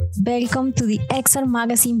Welcome to the XR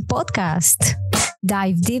Magazine podcast.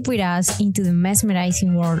 Dive deep with us into the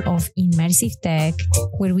mesmerizing world of immersive tech,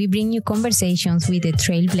 where we bring you conversations with the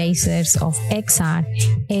trailblazers of XR,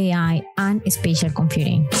 AI, and spatial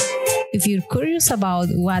computing. If you're curious about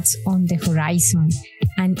what's on the horizon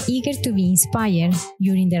and eager to be inspired,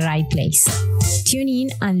 you're in the right place. Tune in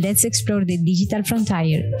and let's explore the digital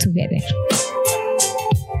frontier together.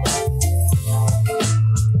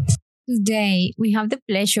 Today, we have the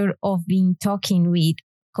pleasure of being talking with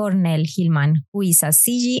Cornel Hillmann, who is a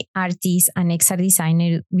CG artist and XR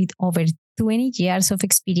designer with over 20 years of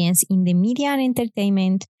experience in the media and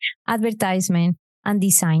entertainment, advertisement, and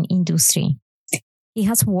design industry. He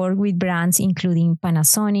has worked with brands including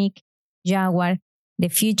Panasonic, Jaguar, The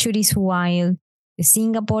Future is Wild, the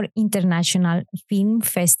Singapore International Film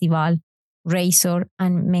Festival, Razor,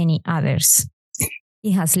 and many others.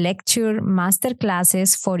 He has lectured master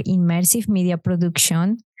classes for immersive media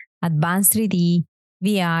production, advanced 3D,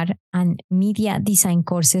 VR, and media design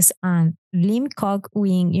courses at Lim Kok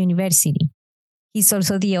Wing University. He's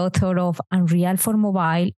also the author of Unreal for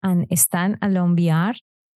Mobile and Standalone VR,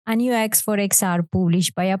 and UX for XR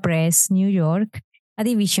published by Press New York, a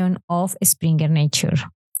division of Springer Nature.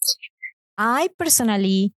 I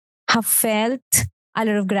personally have felt a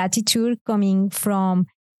lot of gratitude coming from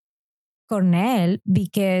Cornel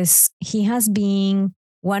because he has been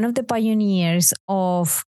one of the pioneers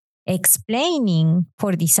of explaining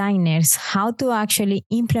for designers how to actually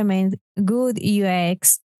implement good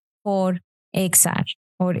UX for XR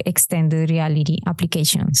or extended reality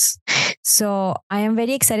applications. So I am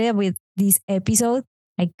very excited with this episode.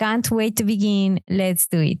 I can't wait to begin. Let's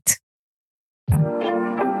do it.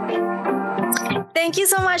 Thank you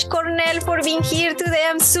so much, Cornel, for being here today.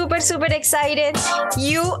 I'm super excited.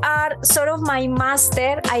 You are sort of my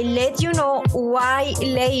master. I let you know why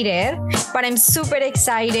later, but I'm super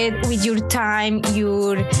excited with your time,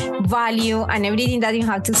 your value, and everything that you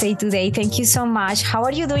have to say today. Thank you so much. How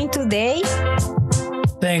are you doing today?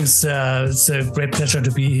 Thanks. It's a great pleasure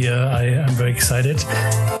to be here. I'm very excited,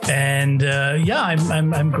 and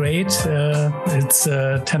I'm great. It's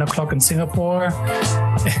 10 o'clock in Singapore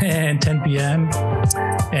and 10 p.m.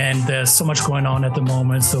 and there's so much going on at the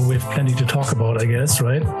moment, so we have plenty to talk about, I guess,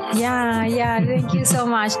 right? Yeah. Thank you so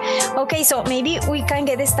much. Okay, so maybe we can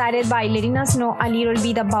get started by letting us know a little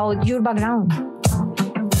bit about your background.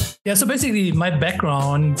 Yeah, so basically my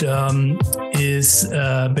background is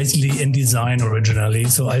basically in design originally.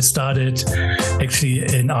 So I started actually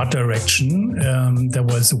in art direction. That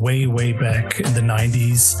was way back in the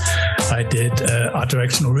 90s. I did art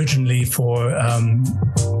direction originally for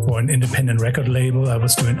an independent record label. I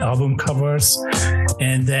was doing album covers.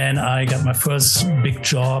 And then I got my first big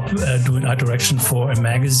job doing art direction for a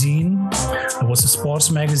magazine. It was a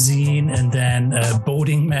sports magazine and then a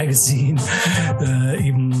boating magazine,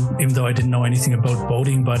 even though I didn't know anything about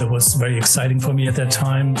boating, but it was very exciting for me at that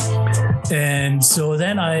time. And so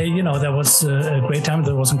then that was a great time.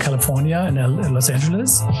 That was in California, in Los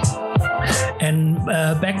Angeles. And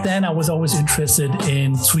back then I was always interested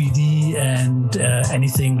in 3D and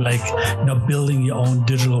anything like, building your own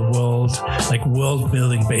digital world, like world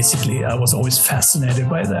building, basically. I was always fascinated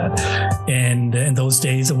by that. And in those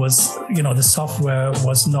days it was, the software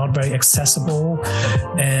was not very accessible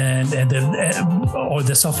and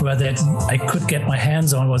the software that I could get my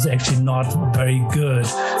hands on was actually not very good.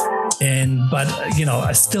 But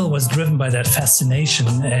I still was driven by that fascination,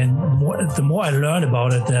 and the more I learned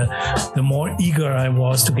about it, the more eager I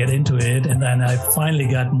was to get into it. And then I finally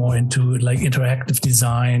got more into like interactive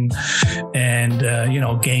design and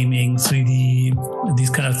gaming, 3D, these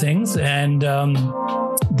kind of things. And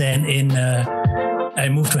then I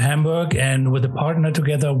moved to Hamburg, and with a partner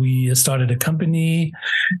together, we started a company,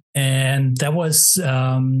 and that was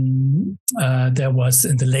in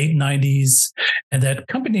the late 90s, and that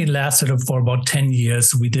company lasted for about 10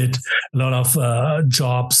 years. We did a lot of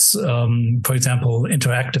jobs, for example,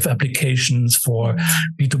 interactive applications for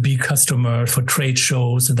B2B customers, for trade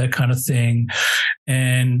shows and that kind of thing.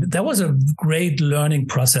 And that was a great learning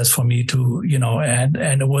process for me to,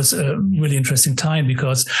 and it was a really interesting time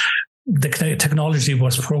because the technology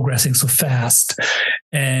was progressing so fast.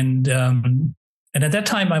 And at that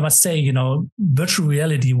time, I must say, virtual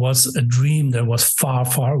reality was a dream that was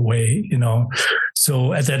far away,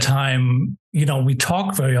 So at that time, we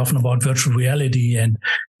talked very often about virtual reality, and,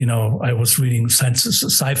 I was reading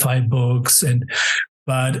sci-fi books,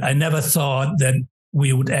 but I never thought that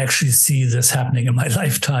we would actually see this happening in my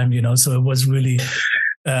lifetime, So it was really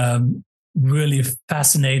really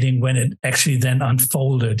fascinating when it actually then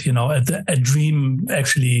unfolded. A dream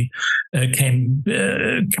actually became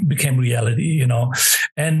reality.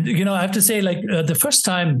 And I have to say, like the first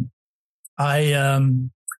time I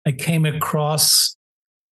came across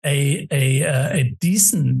a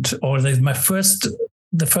decent, or my first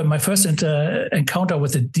encounter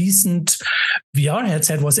with a decent VR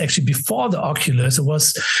headset was actually before the Oculus. It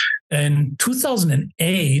was in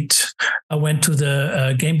 2008. I went to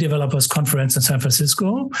the Game Developers Conference in San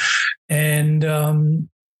Francisco, and the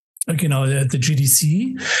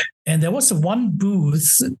GDC, and there was one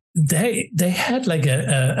booth. They had like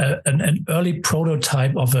an early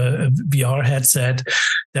prototype of a VR headset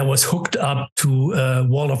that was hooked up to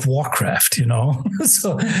World of Warcraft,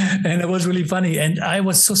 So, and it was really funny, and I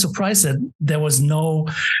was so surprised that there was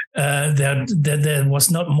there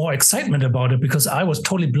was not more excitement about it, because I was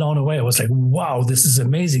totally blown away. I was like, wow, this is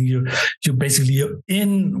amazing! You're basically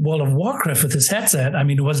in World of Warcraft with this headset. I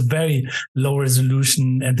mean, it was very low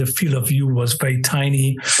resolution, and the field of view was very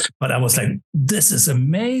tiny. But I was like, this is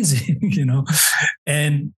amazing,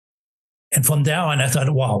 And from there on, I thought,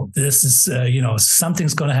 wow, this is,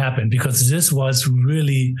 something's going to happen, because this was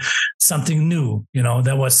really something new.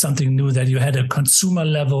 There was something new, that you had a consumer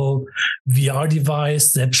level VR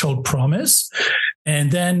device that showed promise.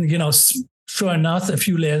 And then, sure enough, a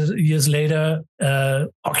few years later,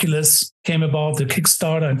 Oculus came about, the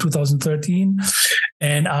Kickstarter in 2013.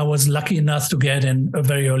 And I was lucky enough to get in a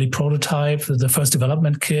very early prototype, the first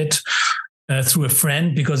development kit, through a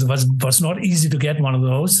friend, because it was not easy to get one of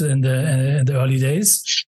those in the early days.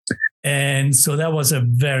 And so that was a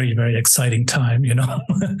very, very exciting time,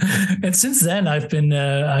 And since then, I've been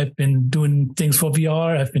doing things for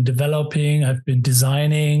VR. I've been developing. I've been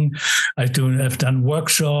designing. I've done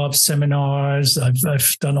workshops, seminars.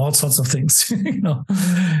 I've done all sorts of things,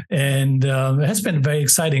 And it has been very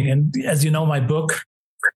exciting. And as you know, my book,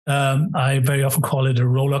 I very often call it a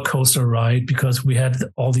roller coaster ride, because we had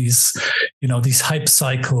all these, these hype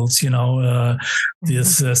cycles.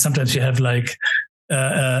 Sometimes you have like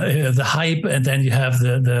the hype, and then you have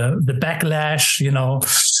the backlash.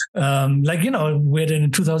 Where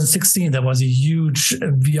in 2016 there was a huge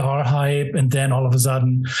VR hype, and then all of a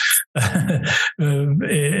sudden, there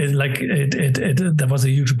was a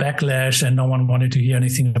huge backlash, and no one wanted to hear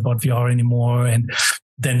anything about VR anymore. And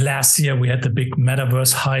then last year we had the big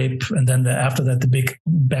metaverse hype, and then after that the big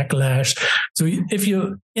backlash. So if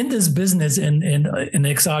you're in this business in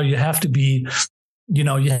XR, you have to be, you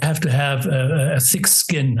have to have a thick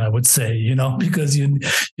skin, I would say, because you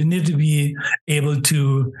need to be able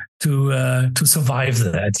to survive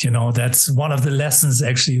that. That's one of the lessons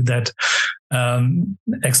actually that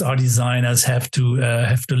XR designers have to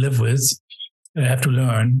live with, have to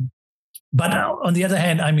learn. But on the other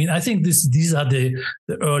hand, I mean, I think these are the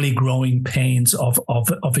early growing pains of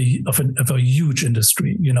a huge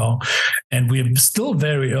industry, and we're still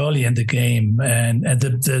very early in the game, and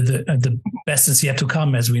the best is yet to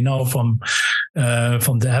come, as we know from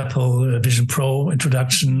the Apple Vision Pro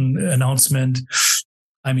introduction announcement.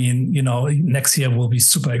 I mean, next year will be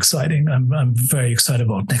super exciting. I'm very excited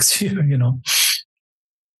about next year,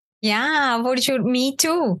 Yeah, for sure. Me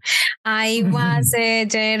too. I was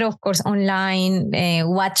there, of course, online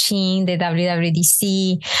watching the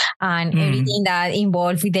WWDC and everything that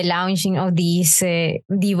involved with the launching of this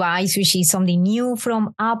device, which is something new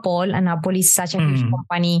from Apple. And Apple is such a huge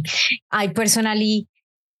company. I personally,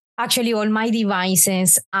 actually, all my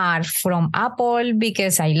devices are from Apple,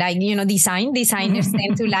 because I like, design. Designers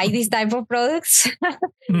tend to like this type of products.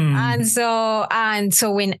 And so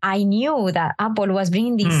when I knew that Apple was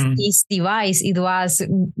bringing this device, it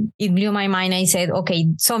blew my mind. I said, okay,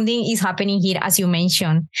 something is happening here, as you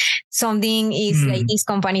mentioned. Something is like these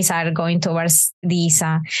companies are going towards this.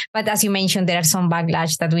 But as you mentioned, there are some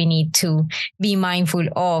backlash that we need to be mindful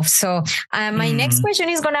of. So my next question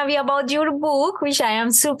is going to be about your book, which I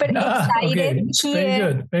am super excited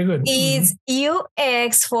here. Very good. Is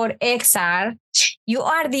UX for XR. You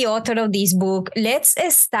are the author of this book. Let's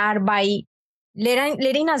start by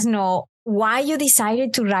letting us know why you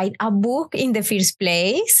decided to write a book in the first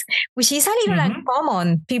place, which is a little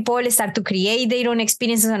uncommon. People start to create their own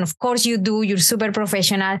experiences, and of course you do. You're super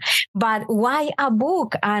professional. But why a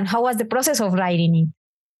book, and how was the process of writing it?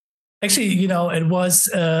 Actually, it was...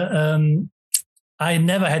 I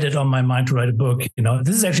never had it on my mind to write a book.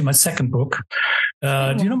 This is actually my second book.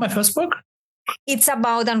 Do you know my first book? It's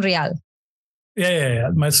about Unreal.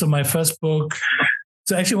 Yeah. My first book.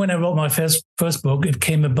 So actually, when I wrote my first book, it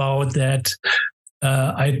came about that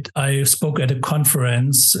I spoke at a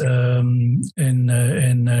conference in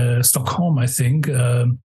Stockholm, I think,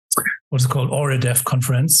 what's it called, AuraDev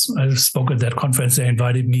conference. I spoke at that conference. They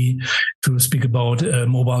invited me to speak about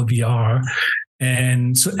mobile VR.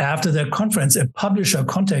 And so after that conference, a publisher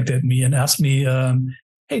contacted me and asked me,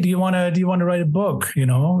 hey, do you want to write a book?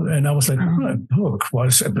 And I was like, a book? Why,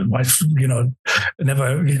 it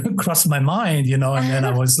never crossed my mind, And then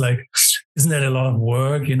I was like, isn't that a lot of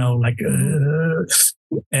work?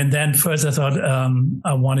 And then first I thought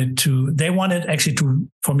they wanted actually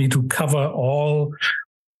for me to cover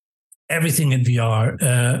everything in VR.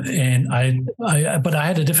 But I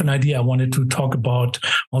had a different idea. I wanted to talk about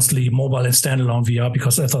mostly mobile and standalone VR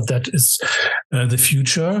because I thought that is the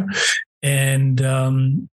future.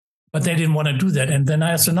 But they didn't want to do that. And then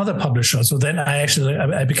I asked another publisher. So then I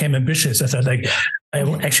became ambitious. I thought I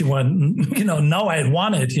actually want, now I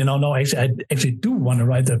want it, no, I actually do want to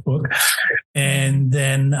write that book. And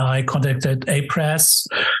then I contacted A-Press,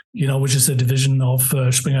 which is a division of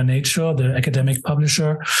Springer Nature, the academic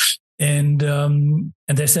publisher. And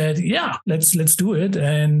they said, yeah, let's do it.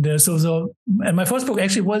 And and my first book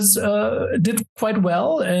actually did quite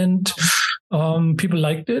well, and people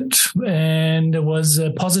liked it, and it was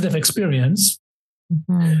a positive experience.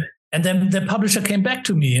 Mm-hmm. And then the publisher came back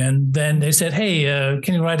to me, and then they said, hey,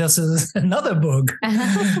 can you write us another book?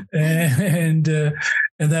 And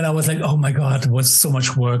then I was like, oh my God, it was so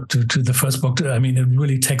much work to the first book. I mean, it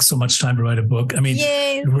really takes so much time to write a book. I mean,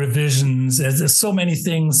 yes. Revisions, there's so many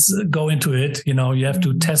things go into it. You have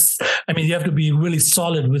to test. I mean, you have to be really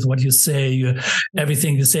solid with what you say.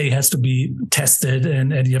 Everything you say has to be tested,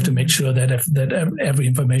 and you have to make sure that every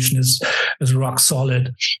information is rock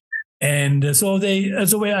solid. And so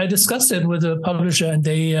I discussed it with the publisher, and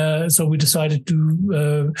so we decided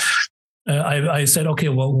to. I said, okay,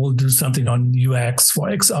 well, we'll do something on UX for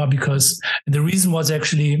XR because the reason was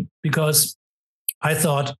actually because I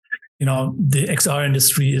thought, the XR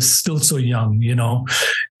industry is still so young,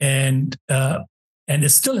 and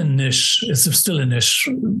it's still a niche. It's still a niche.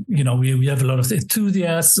 We have a lot of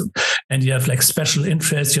enthusiasts, and you have like special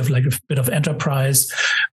interests. You have like a bit of enterprise,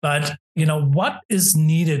 but what is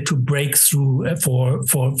needed to break through for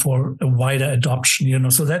a wider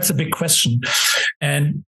adoption? So that's a big question.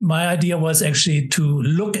 And my idea was actually to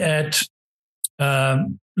look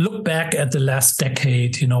back at the last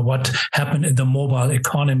decade, what happened in the mobile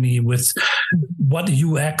economy with what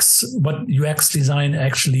UX design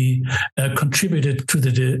actually contributed to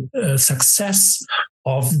the success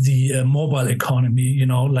of the mobile economy,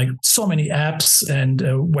 like so many apps and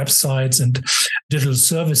websites and digital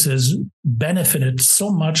services benefited so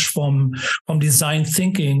much from design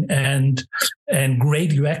thinking and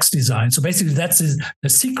great UX design. So basically that's the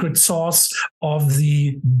secret sauce of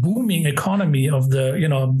the booming economy of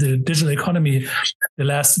the digital economy. The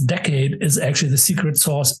last decade is actually the secret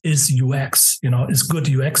sauce is UX, is good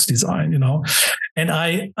UX design, And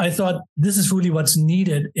I thought this is really what's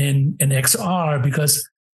needed in XR, because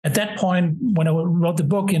at that point, when I wrote the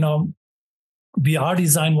book, VR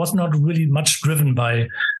design was not really much driven by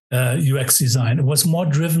UX design. It was more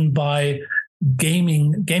driven by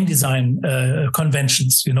game design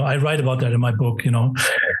conventions. I write about that in my book,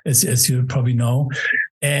 as you probably know.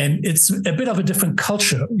 And it's a bit of a different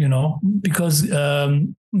culture, because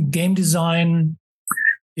game design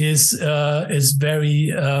is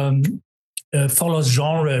very follows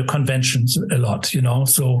genre conventions a lot,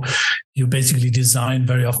 So you basically design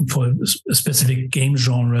very often for specific game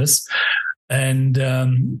genres, and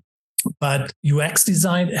but UX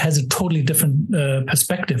design has a totally different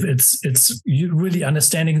perspective. It's you really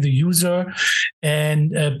understanding the user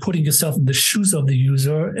and putting yourself in the shoes of the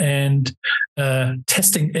user and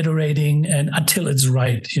testing, iterating, and until it's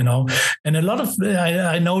right, And a lot of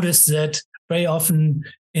I noticed that very often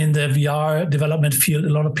in the VR development field, a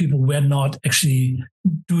lot of people were not actually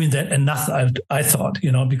doing that enough, I thought,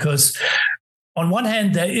 because on one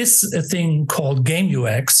hand, there is a thing called game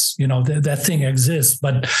UX, that thing exists,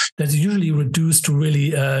 but that's usually reduced to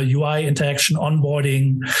really UI interaction,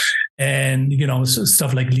 onboarding, and,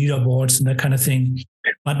 stuff like leaderboards and that kind of thing,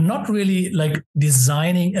 but not really like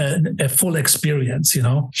designing a full experience,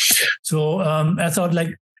 So I thought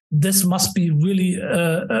like, this must be really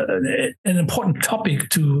an important topic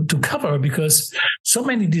to cover, because so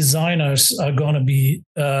many designers are going to be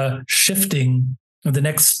shifting in the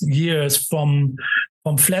next years from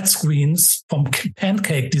flat screens, from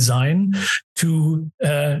pancake design to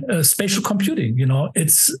spatial computing.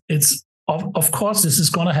 It's of course this is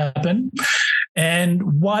going to happen, and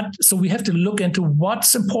so we have to look into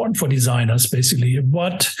what's important for designers, basically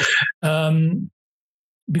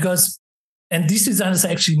because and these designers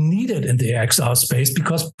are actually needed in the XR space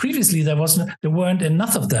because previously there weren't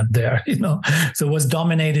enough of them there, So it was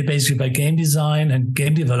dominated basically by game design and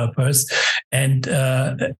game developers, and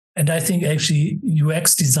I think actually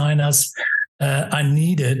UX designers are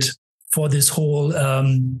needed for this whole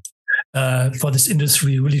for this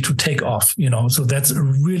industry really to take off. So that's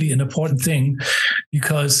really an important thing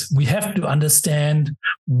because we have to understand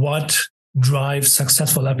what drives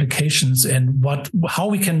successful applications and how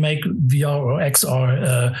we can make VR or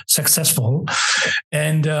XR successful.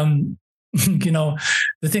 And the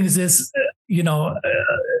thing is this,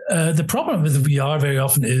 the problem with VR very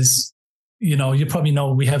often is, you probably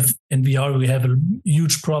know in VR we have a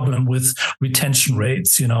huge problem with retention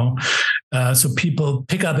rates. So people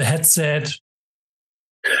pick up a headset.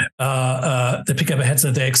 They pick up a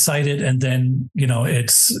headset, they're excited, and then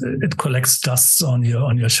it collects dust on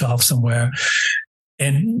your shelf somewhere,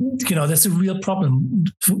 and that's a real problem.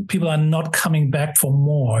 People are not coming back for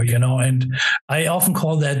more, and I often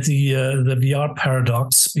call that the VR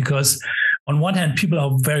paradox, because on one hand people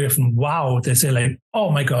are very often wow, they say like,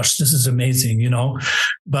 oh my gosh, this is amazing,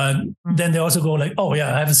 but then they also go like, oh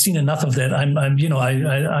yeah, I haven't seen enough of that. I'm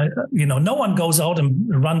no one goes out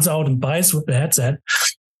and runs out and buys with the headset.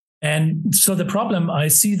 And so the problem I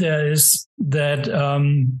see there is that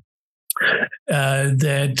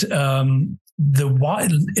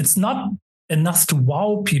it's not enough to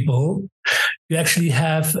wow people. You actually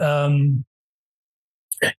have in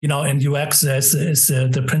UX is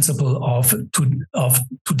the principle of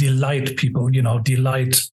to delight people.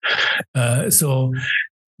 Delight. So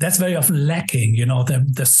that's very often lacking,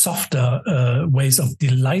 the softer ways of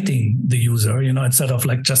delighting the user, instead of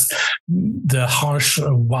like just the harsh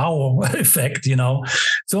wow effect,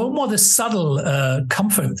 So more the subtle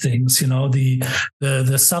comfort things,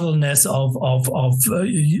 the subtleness of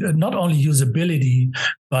not only usability,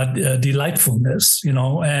 but delightfulness,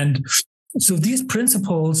 and so these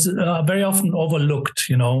principles are very often overlooked,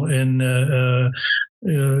 in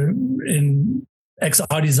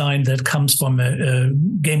XR design that comes from a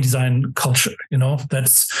game design culture,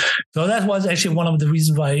 that was actually one of the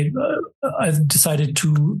reasons why I decided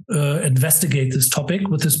to investigate this topic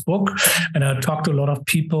with this book, and I talked to a lot of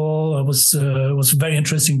people. It was very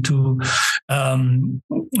interesting to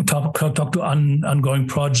talk to ongoing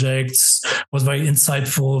projects. It was very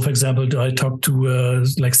insightful. For example, I talked to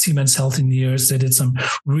like Siemens Healthineers. They did some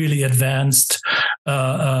really advanced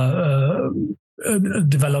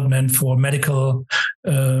development for medical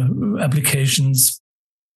applications,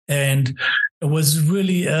 and it was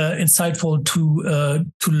really insightful to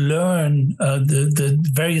learn the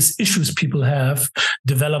various issues people have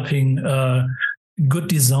developing good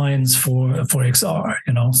designs for XR.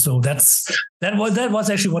 So that was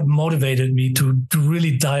actually what motivated me to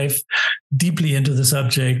really dive deeply into the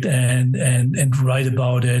subject and write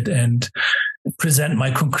about it and present my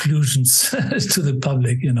conclusions to the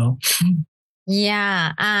public.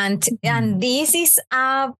 Yeah, and this is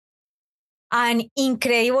an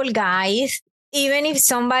incredible guide. Even if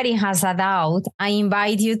somebody has a doubt, I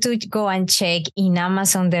invite you to go and check in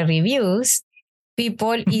Amazon the reviews.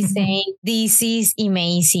 People is saying this is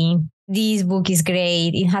amazing. This book is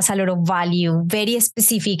great. It has a lot of value, very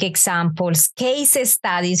specific examples, case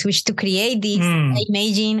studies, which to create this, I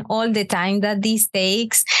imagine all the time that this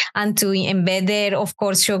takes, and to embed there, of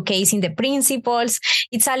course, showcasing the principles.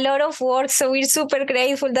 It's a lot of work. So we're super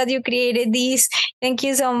grateful that you created this. Thank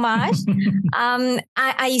you so much.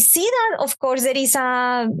 I see that, of course, there is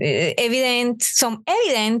some evident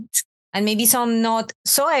and maybe some not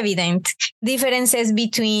so evident differences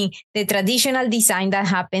between the traditional design that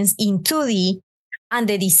happens in 2D and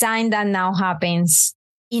the design that now happens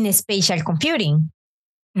in spatial computing.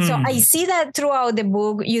 So I see that throughout the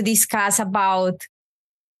book, you discuss about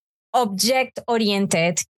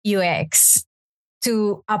object-oriented UX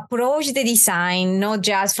to approach the design, not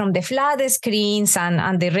just from the flat screens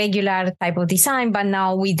and the regular type of design, but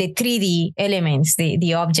now with the 3D elements,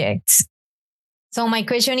 the objects. So my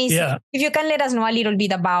question is, if you can let us know a little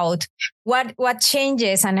bit about what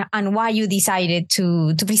changes and why you decided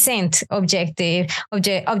to present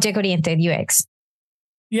object-oriented UX.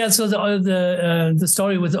 Yeah, so the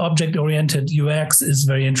story with object-oriented UX is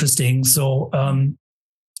very interesting. So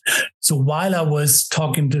while I was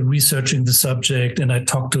researching the subject, and I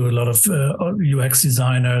talked to a lot of UX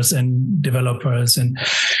designers and developers, and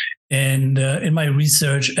in my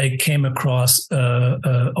research, I came across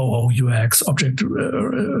OOUX,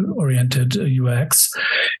 object-oriented UX,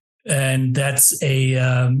 and that's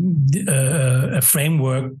a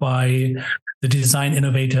framework by the design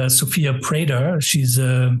innovator Sophia Prater. She's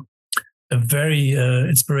a a very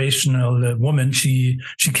inspirational woman. She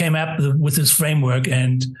came up with this framework,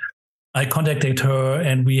 and I contacted her,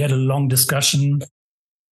 and we had a long discussion.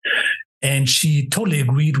 And she totally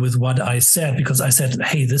agreed with what I said, because I said,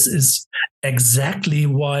 hey, this is exactly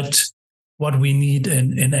what we need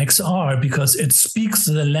in XR, because it speaks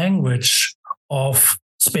the language of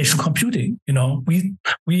spatial computing. We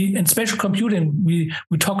in spatial computing, we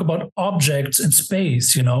talk about objects in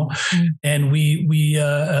space, and we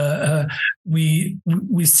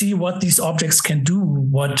see what these objects can do,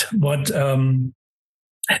 what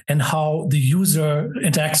and how the user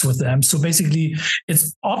interacts with them. So basically,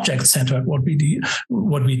 it's object-centered what we do.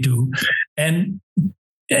 And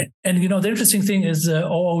the interesting thing is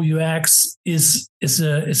OOUX is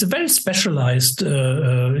a very specialized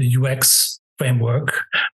UX framework,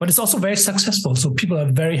 but it's also very successful. So people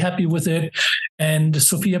are very happy with it. And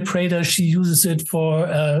Sophia Prater, she uses it for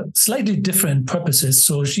slightly different purposes.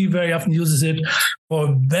 So she very often uses it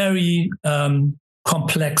for very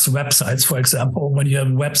complex websites. For example, when you have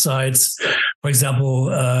websites, for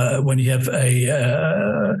example, when you have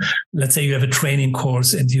let's say you have a training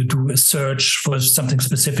course and you do a search for something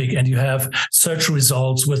specific, and you have search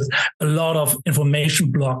results with a lot of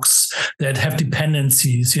information blocks that have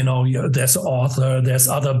dependencies. There's author, there's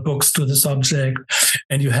other books to the subject,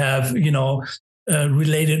 and you have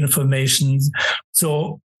related information.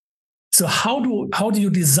 So how do you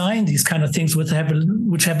design these kind of things which have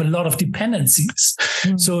a lot of dependencies?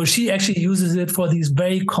 Mm. So she actually uses it for these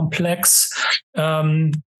very complex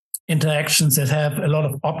interactions that have a lot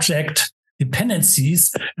of object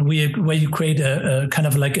dependencies, and where you create a kind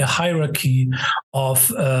of like a hierarchy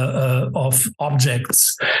of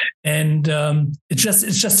objects. And it's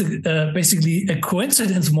just basically a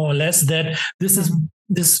coincidence, more or less, that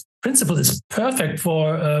this principle is perfect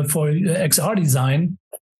for XR design.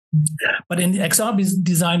 But in XR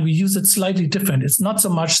design, we use it slightly different. It's not so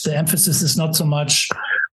much, the emphasis is not so much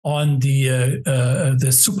on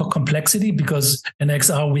the super complexity, because in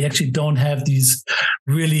XR we actually don't have these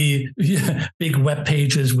really big web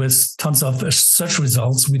pages with tons of search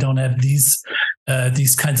results. We don't have these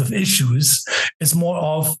kinds of issues. It's more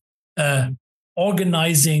of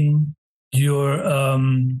organizing your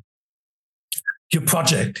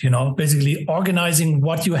project. Basically organizing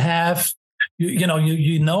what you have. You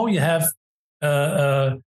have,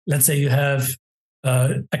 let's say you have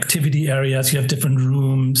activity areas, you have different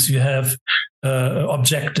rooms, you have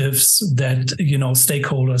objectives that,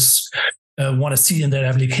 stakeholders want to see in their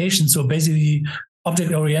application. So basically,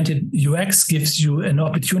 object-oriented UX gives you an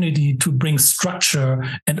opportunity to bring structure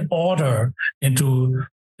and order into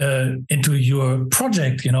your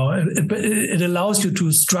project. It allows you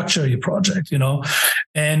to structure your project,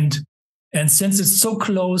 and since it's so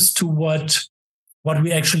close to what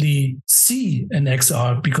we actually see in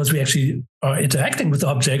XR, because we actually are interacting with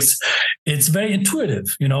objects, it's very intuitive,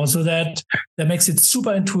 so that makes it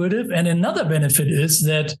super intuitive. And another benefit is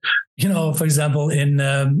that, for example, in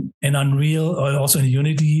Unreal or also in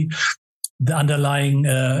Unity, the underlying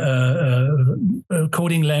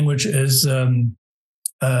coding language is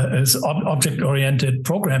object-oriented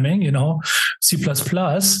programming, C++,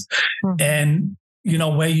 and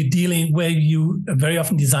where you very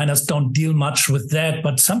often designers don't deal much with that,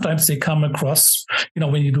 but sometimes they come across,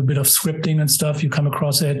 when you do a bit of scripting and stuff, you come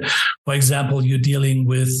across it. For example, you're dealing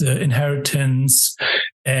with inheritance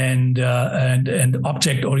and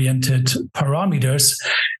object-oriented parameters.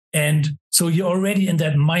 And so you're already in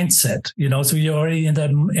that mindset, so you're already in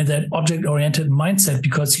that object-oriented mindset,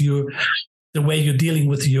 because the way you're dealing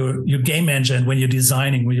with your game engine when you're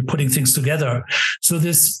designing, when you're putting things together. So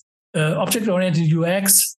this object-oriented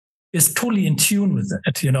UX is totally in tune with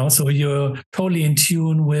that, so you're totally in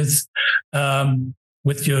tune with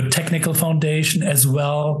your technical foundation, as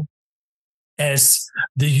well as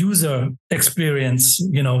the user experience,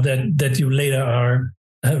 that you later are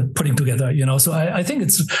putting together, So I think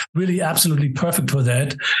it's really absolutely perfect for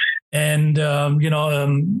that. And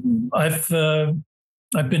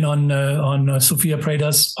I've been on Sophia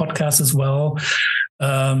Prater's podcast as well.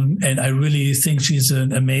 And I really think she's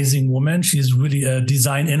an amazing woman. She's really a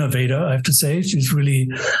design innovator, I have to say. She's really,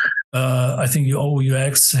 I think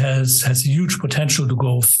OOUX has huge potential to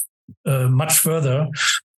go much further,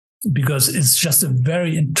 because it's just a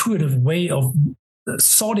very intuitive way of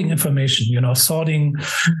sorting information, sorting,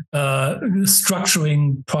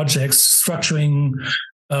 structuring projects, structuring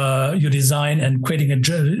your design, and creating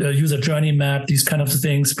a user journey map, these kind of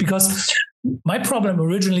things. Because my problem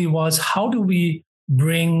originally was, how do we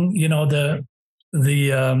bring,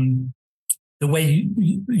 the the way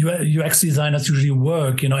UX designers usually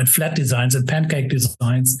work, in flat designs and pancake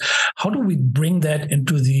designs. How do we bring that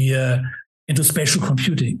into into spatial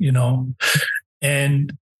computing,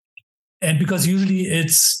 and because usually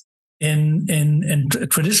it's in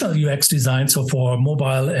traditional UX design, so for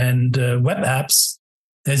mobile and web apps,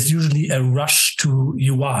 there's usually a rush to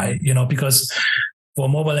UI, because for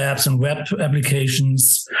mobile apps and web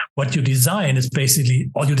applications, what you design is basically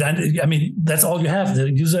all you done. I mean, that's all you have. The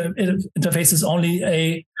user interface is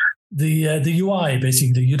only the UI,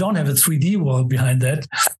 basically. You don't have a 3D world behind that.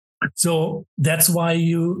 So that's why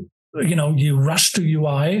you rush to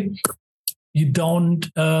UI. You don't,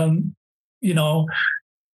 and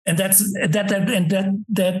that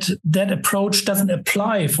approach doesn't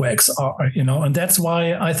apply for XR, and that's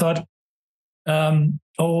why I thought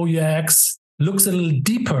UX looks a little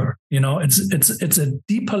deeper, it's a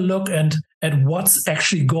deeper look at what's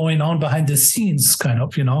actually going on behind the scenes, kind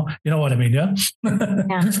of, you know what I mean, yeah?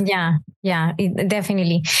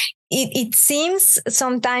 Definitely. It seems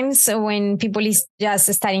sometimes when people is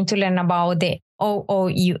just starting to learn about the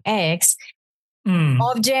OOUX,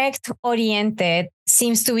 object-oriented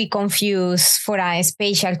seems to be confused for a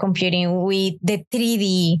spatial computing with the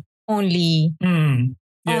 3D only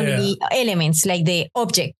elements, like the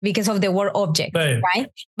object, because of the word object, right?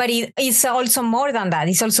 But it's also more than that.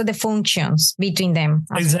 It's also the functions between them.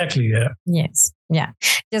 Exactly, yeah. Yes, yeah.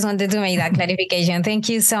 Just wanted to make that clarification. Thank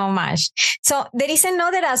you so much. So there is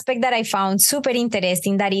another aspect that I found super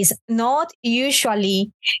interesting that is not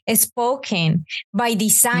usually spoken by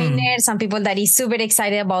designers and people that is super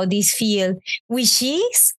excited about this field, which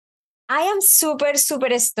is, I am super,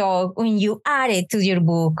 super stoked when you added to your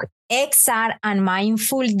book XR and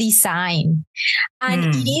mindful design.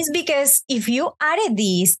 And it is because if you added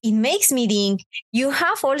this, it makes me think you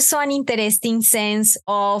have also an interesting sense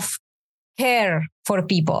of care for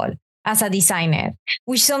people as a designer,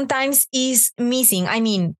 which sometimes is missing. I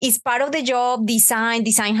mean, it's part of the job. The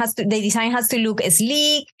design has to look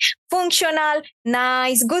sleek, functional,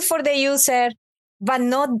 nice, good for the user, but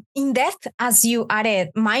not in depth as you added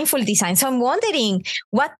mindful design. So I'm wondering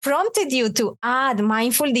what prompted you to add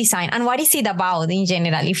mindful design and what is it about in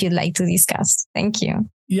general, if you'd like to discuss. Thank you.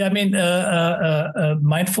 Yeah, I mean,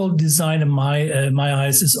 mindful design in my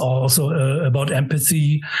eyes is also about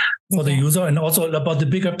empathy for the user and also about the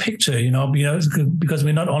bigger picture, because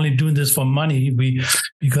we're not only doing this for money,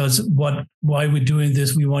 why we're doing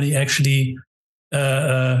this, we want to actually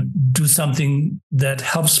do something that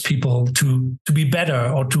helps people to be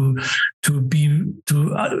better or to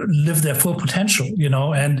live their full potential,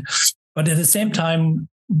 but at the same time,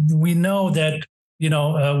 we know that,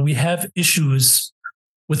 we have issues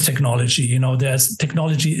with technology.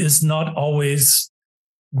 Technology is not always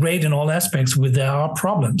great in all aspects. There are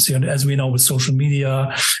problems, as we know, with social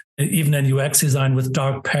media, even in UX design with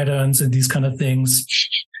dark patterns and these kind of things.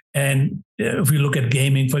 And if we look at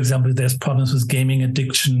gaming, for example, there's problems with gaming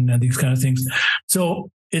addiction and these kind of things. So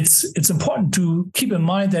it's important to keep in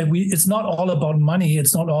mind that it's not all about money.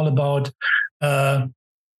 It's not all about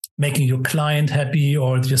making your client happy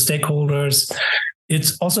or your stakeholders.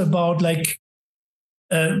 It's also about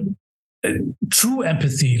true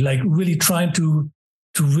empathy, like really trying to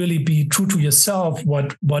really be true to yourself,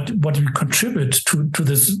 what you contribute to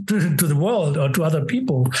the world or to other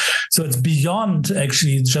people. So it's beyond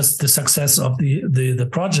actually just the success of the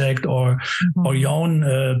project or your own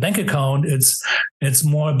bank account. It's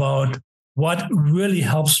more about what really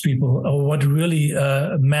helps people or what really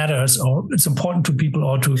matters or it's important to people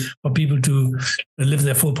or for people to live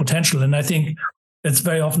their full potential. And I think it's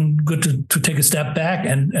very often good to take a step back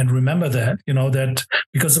and remember that, that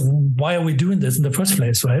because why are we doing this in the first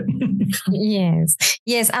place, right?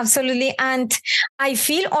 Yes, absolutely. And I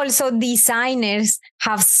feel also designers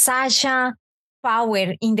have such a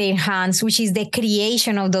power in their hands, which is the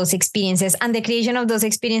creation of those experiences. And the creation of those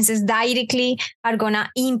experiences directly are going to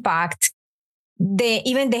impact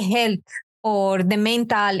even the health or the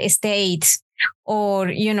mental state or,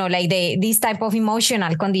 this type of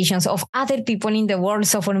emotional conditions of other people in the world.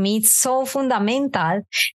 So for me, it's so fundamental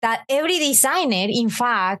that every designer, in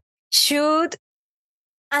fact, should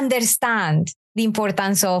understand the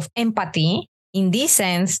importance of empathy in this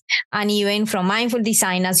sense. And even from mindful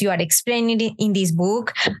design, as you are explaining it in this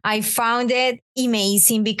book, I found it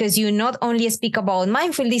amazing because you not only speak about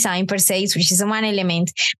mindful design per se, which is one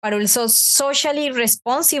element, but also socially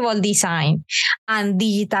responsible design and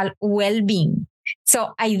digital well-being.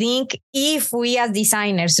 So I think if we as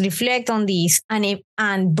designers reflect on this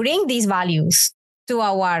and bring these values to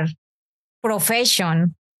our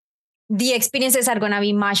profession, the experiences are going to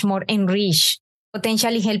be much more enriched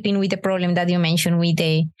potentially helping with the problem that you mentioned with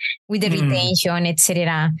the retention,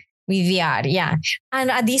 etc. with VR. Yeah.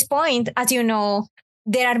 And at this point, as you know,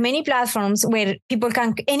 there are many platforms where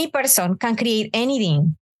any person can create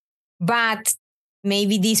anything, but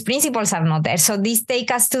maybe these principles are not there. So this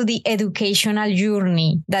takes us to the educational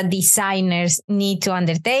journey that designers need to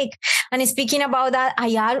undertake. And speaking about that,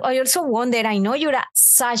 I also wonder, I know you're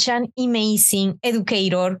such an amazing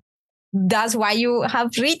educator. That's why you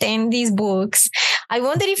have written these books. I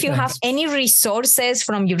wonder if you have any resources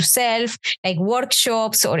from yourself, like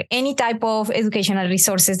workshops or any type of educational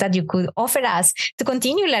resources that you could offer us to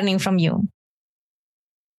continue learning from you.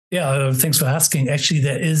 Yeah, thanks for asking. Actually,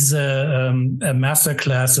 there is a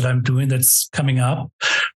masterclass that I'm doing that's coming up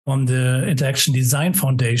on the Interaction Design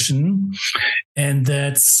Foundation. And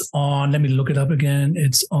that's on, let me look it up again.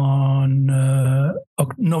 It's on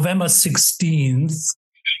November 16th.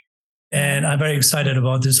 And I'm very excited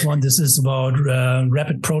about this one. This is about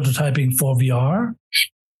rapid prototyping for VR.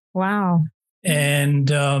 Wow.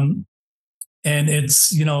 And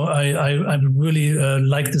it's, I really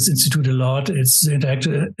like this institute a lot. It's the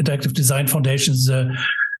Interactive Design Foundation is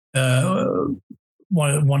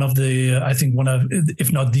one of the, I think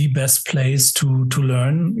if not the best place to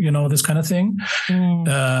learn, this kind of thing.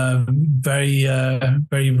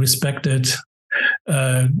 Very respected,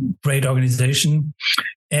 great organization.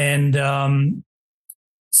 And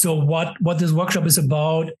so what this workshop is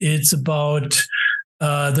about, it's about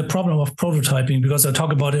the problem of prototyping, because I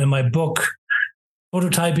talk about it in my book.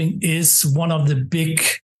 Prototyping is one of the big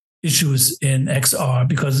issues in XR,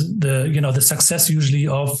 because the success usually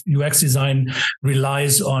of UX design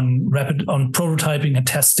relies on prototyping and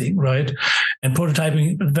testing, right? And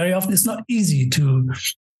prototyping very often is not easy to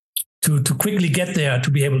quickly get there to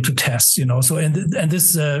be able to test, So and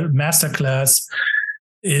this masterclass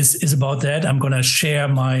is about that. I'm going to share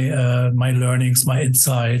my learnings, my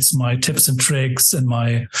insights, my tips and tricks, and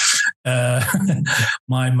my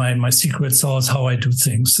my secret sauce, how I do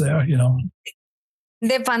things there,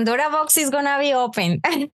 The Pandora box is going to be open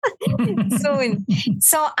soon.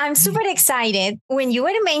 So I'm super excited. When you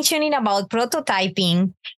were mentioning about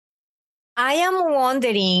prototyping, I am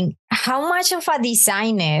wondering how much of a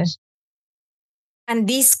designer, and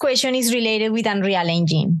this question is related with Unreal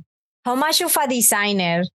Engine, how much of a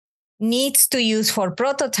designer needs to use for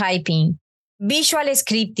prototyping visual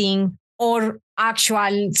scripting or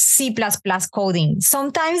actual C++ coding?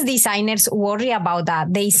 Sometimes designers worry about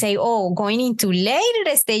that. They say, going into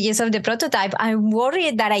later stages of the prototype, I'm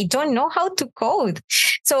worried that I don't know how to code.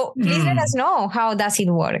 So please let us know, how does it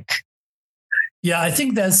work? Yeah, I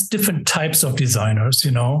think there's different types of designers,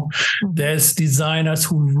 There's designers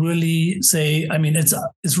who really say,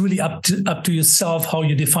 it's really up to yourself, how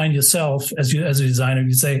you define yourself as a designer.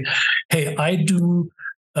 You say, hey, I do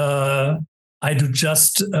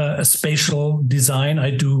just a spatial design. I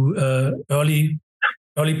do early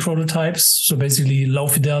prototypes. So basically low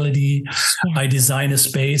fidelity. Yeah. I design a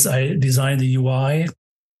space. I design the UI,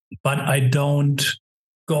 but I don't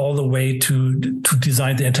go all the way to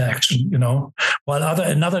design the interaction, While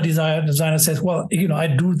another designer says, well, I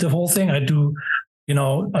do the whole thing. I do,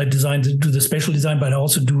 I do the spatial design, but I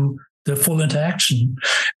also do the full interaction.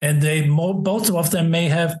 And both of them may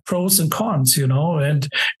have pros and cons, and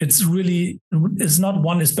it's not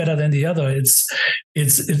one is better than the other.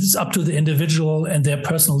 It's up to the individual and their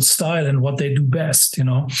personal style and what they do best,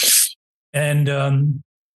 And,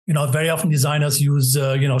 very often designers use,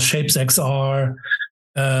 Shapes XR,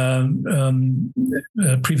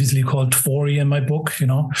 previously called Tvori in my book,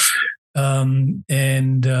 and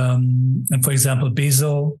for example,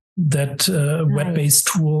 Bazel, that web-based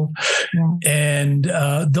tool. Yeah. And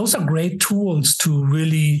those are great tools to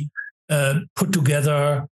really put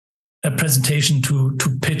together a presentation to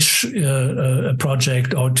pitch a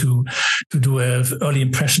project, or to do early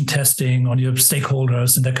impression testing on your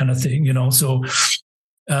stakeholders and that kind of thing, So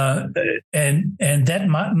and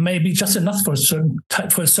that may be just enough for a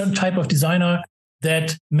certain type of designer.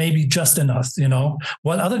 That may be just enough,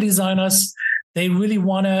 While other designers, they really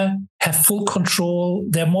want to have full control.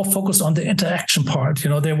 They're more focused on the interaction part.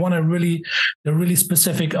 They want to they're really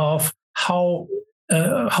specific of how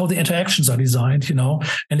the interactions are designed.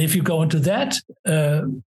 And if you go into that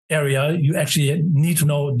area, you actually need to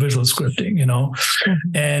know visual scripting.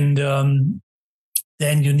 Mm-hmm. And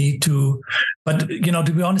then you need to, but to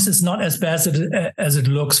be honest, it's not as bad as it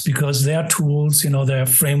looks, because there are tools, there are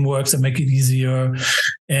frameworks that make it easier,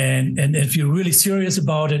 and if you're really serious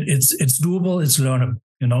about it, it's doable, it's learnable,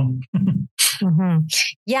 Mm-hmm.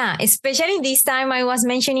 Yeah, especially this time I was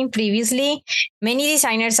mentioning previously, many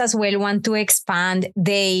designers as well want to expand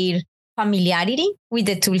their familiarity with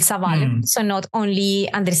the tools available. So not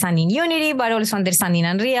only understanding Unity, but also understanding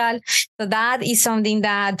Unreal. So that is something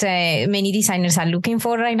that many designers are looking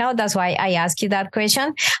for right now. That's why I asked you that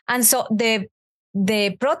question. And so the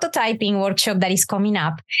prototyping workshop that is coming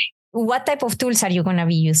up, what type of tools are you going to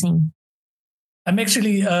be using? I'm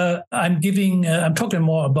actually, I'm talking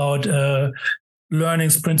more about learning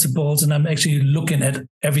principles, and I'm actually looking at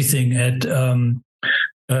everything at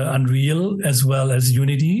Unreal as well as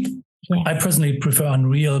Unity. Yeah. I personally prefer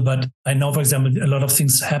Unreal, but I know, for example, a lot of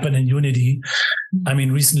things happen in Unity. I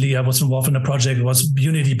mean, recently I was involved in a project that was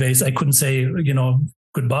Unity based. I couldn't say,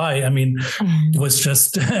 goodbye. I mean, it was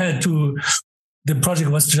just the project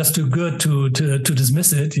was just too good to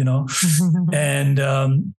dismiss it, And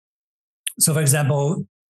so, for example,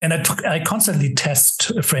 and I constantly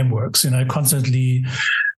test frameworks. I constantly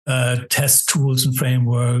test tools and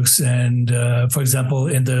frameworks. And for example,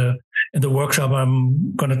 in the workshop,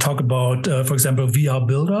 I'm going to talk about, for example, VR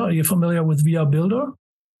Builder. Are you familiar with VR Builder?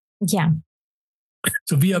 Yeah.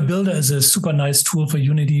 So VR Builder is a super nice tool for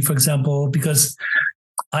Unity, for example, because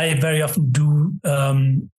I very often do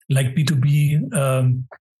like B2B,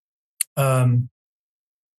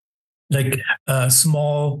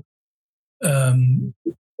 small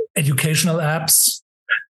educational apps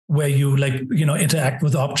where you interact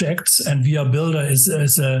with objects, and VR Builder is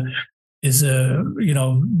a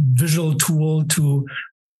visual tool to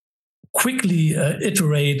quickly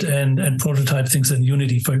iterate and prototype things in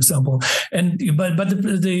Unity, for example. And but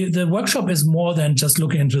the workshop is more than just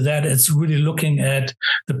looking into that. It's really looking at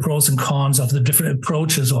the pros and cons of the different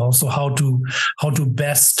approaches, also how to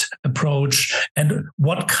best approach and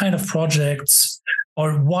what kind of projects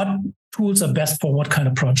or what tools are best for what kind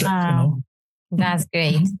of project. That's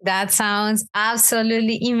great. That sounds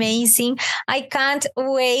absolutely amazing. I can't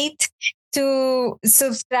wait to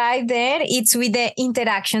subscribe there. It's with the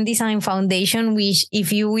Interaction Design Foundation, which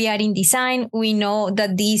we are in design, we know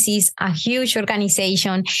that this is a huge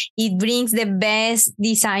organization. It brings the best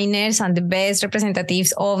designers and the best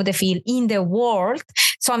representatives of the field in the world.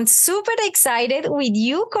 So I'm super excited with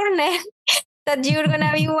you, Cornel, that you're going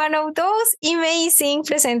to be one of those amazing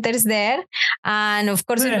presenters there. And of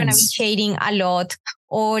course, you're going to be sharing a lot,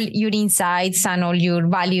 all your insights and all your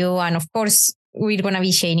value. And of course, we're going to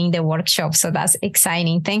be sharing the workshop. So that's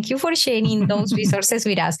exciting. Thank you for sharing those resources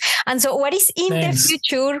with us. And so what is in the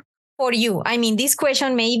future for you? I mean, this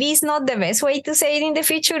question maybe is not the best way to say it in the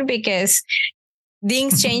future because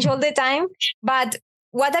things change all the time. But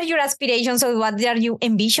what are your aspirations or what are you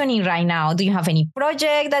envisioning right now? Do you have any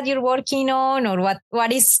project that you're working on, or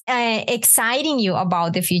what is exciting you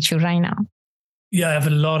about the future right now? Yeah, I have a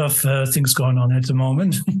lot of things going on at the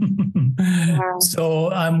moment. Wow.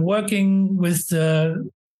 So I'm working with a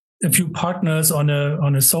few partners on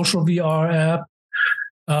a social VR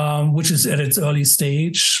app, which is at its early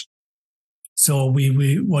stage. So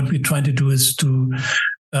we what we're trying to do is to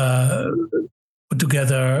put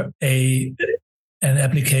together an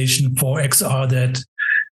application for XR that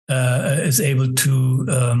is able to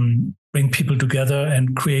bring people together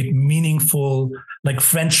and create meaningful, like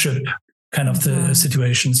friendship kind of the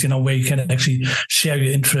situations, where you can actually share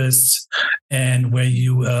your interests and where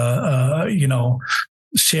you,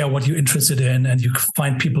 share what you're interested in, and you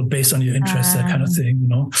find people based on your interests, that kind of thing,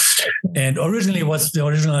 And the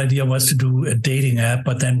original idea was to do a dating app,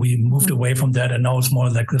 but then we moved away from that, and now it's more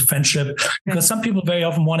like the friendship, because some people very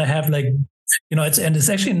often want to have it's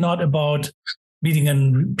actually not about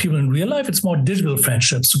meeting people in real life. It's more digital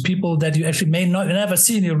friendships. So people that you actually may not never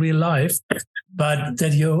see in your real life, but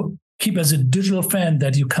that you keep as a digital friend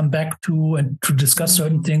that you come back to and to discuss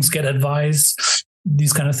certain things, get advice,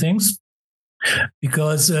 these kind of things.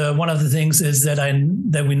 Because one of the things is that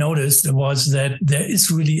we noticed was that there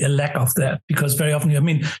is really a lack of that, because very often, you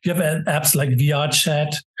have apps like VR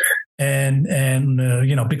chat and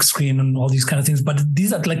big screen and all these kind of things, but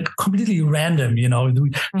these are like completely random. You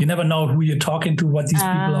never know who you're talking to, what these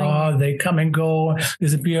people are. They come and go,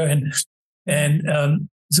 disappear, and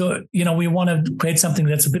so, we want to create something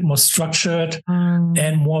that's a bit more structured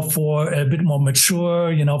and more for a bit more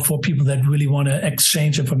mature, for people that really want to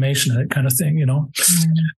exchange information, that kind of thing,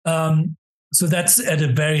 So that's at a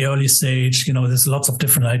very early stage. There's lots of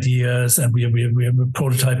different ideas, and we're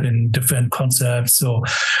prototyping different concepts. So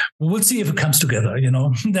we'll see if it comes together,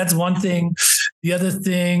 That's one thing. The other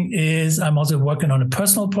thing is I'm also working on a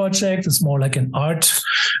personal project. It's more like an art,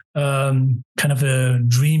 kind of a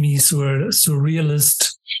dreamy,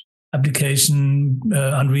 surrealist application,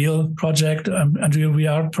 Unreal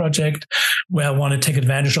VR project, where I want to take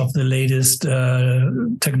advantage of the latest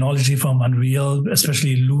technology from Unreal,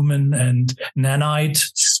 especially Lumen and Nanite,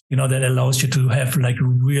 that allows you to have like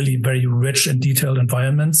really very rich and detailed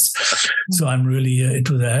environments. So I'm really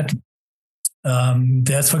into that.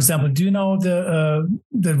 There's, for example, do you know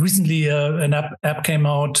the recently an app came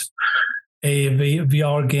out, a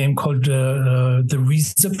VR game called the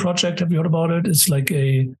Reset Project. Have you heard about it? It's like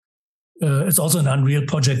it's also an Unreal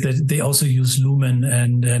project that they also use Lumen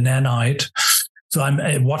and Nanite. So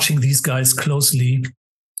I'm watching these guys closely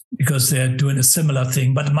because they're doing a similar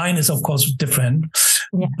thing, but mine is of course different.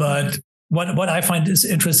 Yeah. But what I find is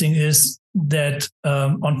interesting is that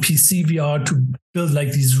on PC VR to build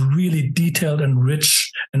like these really detailed and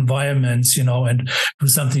rich environments, and do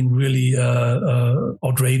something really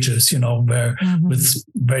outrageous, where with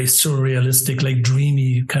very surrealistic, like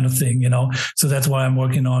dreamy kind of thing, So that's what I'm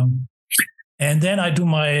working on. And then I do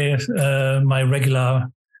my my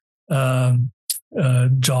regular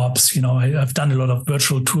jobs. I've done a lot of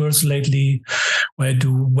virtual tours lately where I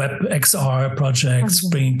do web XR projects,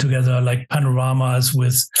 bringing together like panoramas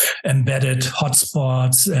with embedded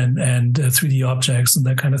hotspots and 3D objects and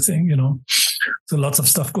that kind of thing, So lots of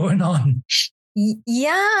stuff going on.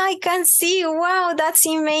 Yeah, I can see. Wow, that's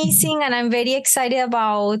amazing. And I'm very excited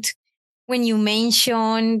about when you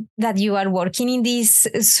mention that you are working in this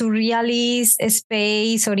surrealist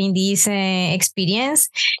space or in this experience,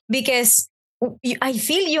 because I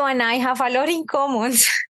feel you and I have a lot in common.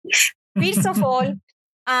 First of all,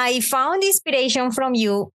 I found inspiration from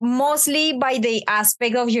you mostly by the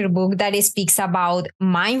aspect of your book that speaks about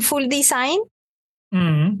mindful design.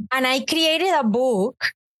 And I created a book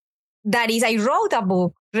I wrote a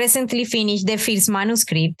book, recently finished the first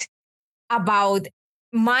manuscript about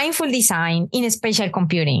mindful design in spatial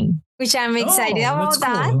computing, which I'm excited about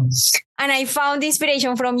that. Cool. And I found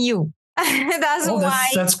inspiration from you.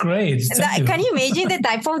 That's great. Can you imagine the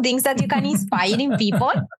type of things that you can inspire in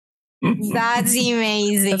people? That's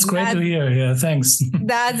amazing. That's great to hear. Yeah, thanks.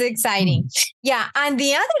 That's exciting. Yeah. And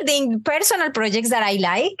the other thing, personal projects that I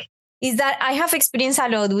like is that I have experienced a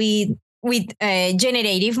lot with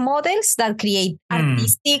generative models that create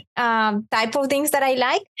artistic type of things that I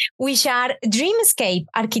like, which are dreamscape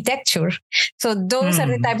architecture. So those are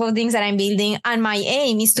the type of things that I'm building. And my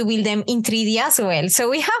aim is to build them in 3D as well.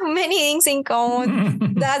 So we have many things in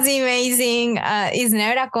common. That's amazing. It's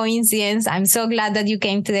never a coincidence. I'm so glad that you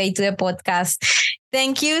came today to the podcast.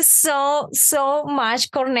 Thank you so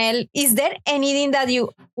much, Cornel. Is there anything that you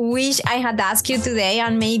wish I had asked you today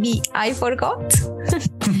and maybe I forgot?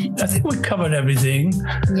 I think we covered everything.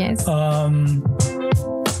 Yes. One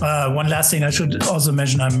last thing I should also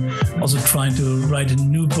mention, I'm also trying to write a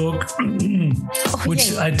new book,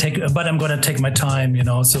 which I take, but I'm going to take my time,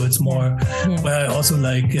 so it's more where I also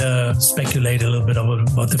like speculate a little bit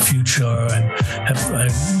about the future and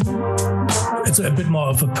it's a bit more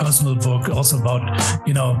of a personal book also about,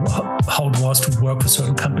 how it was to work for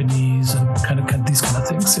certain companies and kind of these kind of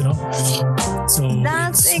things, So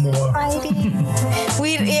that's exciting.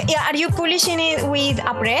 Are you publishing it with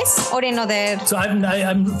a press or another? So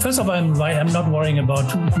I'm first of all, I'm not worrying about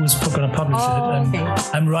who's going to publish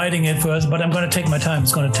it. I'm writing it first, but I'm going to take my time.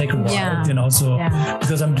 It's going to take a while,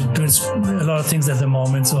 because I'm doing a lot of things at the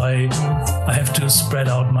moment. So I have to spread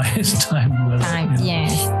out my time.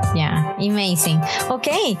 Yeah, amazing.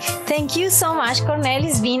 Okay, thank you so much, Cornel.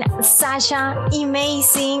 It's been such an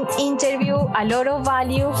amazing interview, a lot of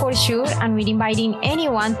value for sure. And we're inviting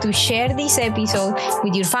anyone to share this episode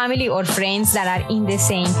with your family or friends that are in the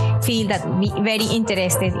same field that be very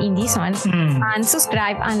interested in this one. And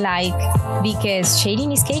subscribe and like, because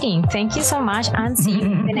sharing is caring. Thank you so much and see you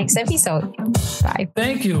in the next episode. Bye.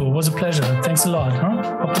 Thank you. It was a pleasure. Thanks a lot.